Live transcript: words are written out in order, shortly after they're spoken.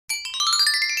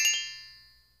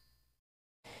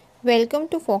Welcome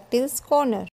to Folktales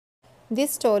Corner.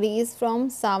 This story is from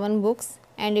Sawan books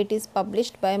and it is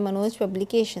published by Manoj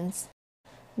Publications.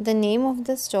 The name of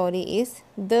the story is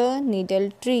The Needle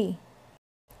Tree.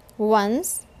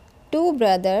 Once, two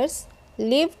brothers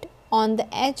lived on the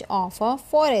edge of a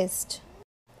forest.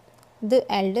 The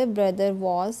elder brother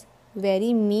was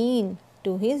very mean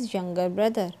to his younger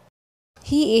brother.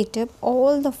 He ate up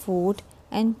all the food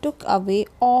and took away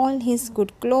all his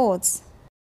good clothes.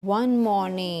 One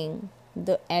morning,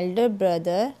 the elder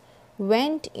brother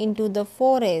went into the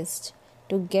forest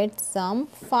to get some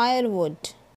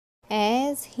firewood.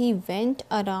 As he went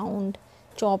around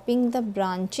chopping the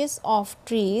branches of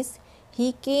trees,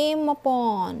 he came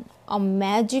upon a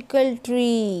magical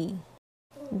tree.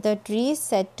 The tree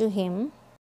said to him,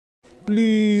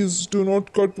 Please do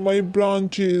not cut my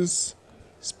branches.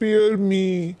 Spare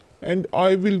me, and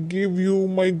I will give you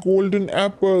my golden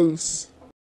apples.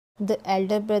 The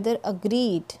elder brother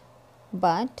agreed,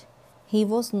 but he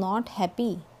was not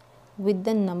happy with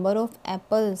the number of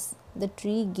apples the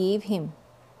tree gave him.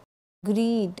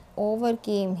 Greed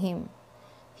overcame him.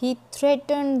 He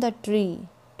threatened the tree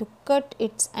to cut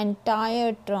its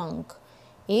entire trunk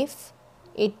if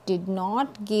it did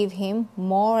not give him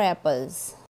more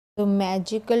apples. The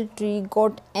magical tree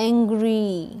got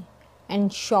angry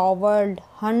and showered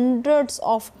hundreds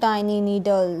of tiny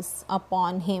needles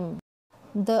upon him.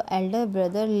 The elder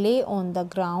brother lay on the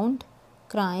ground,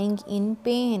 crying in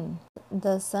pain.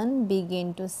 The sun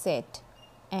began to set,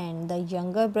 and the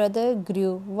younger brother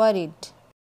grew worried.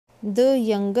 The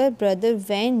younger brother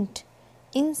went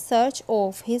in search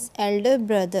of his elder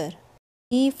brother.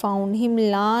 He found him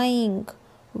lying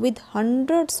with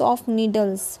hundreds of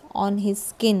needles on his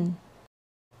skin.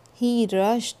 He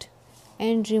rushed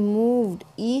and removed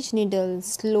each needle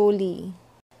slowly.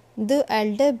 The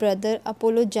elder brother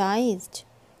apologized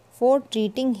for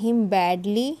treating him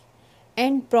badly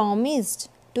and promised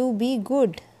to be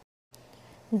good.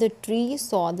 The tree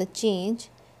saw the change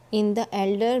in the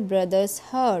elder brother's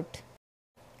heart,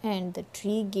 and the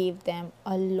tree gave them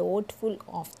a load full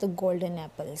of the golden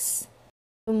apples.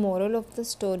 The moral of the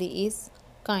story is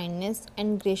kindness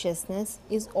and graciousness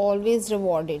is always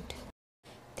rewarded.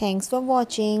 Thanks for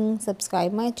watching.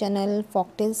 Subscribe my channel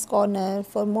Folktales Corner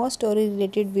for more story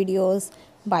related videos.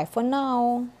 Bye for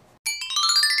now.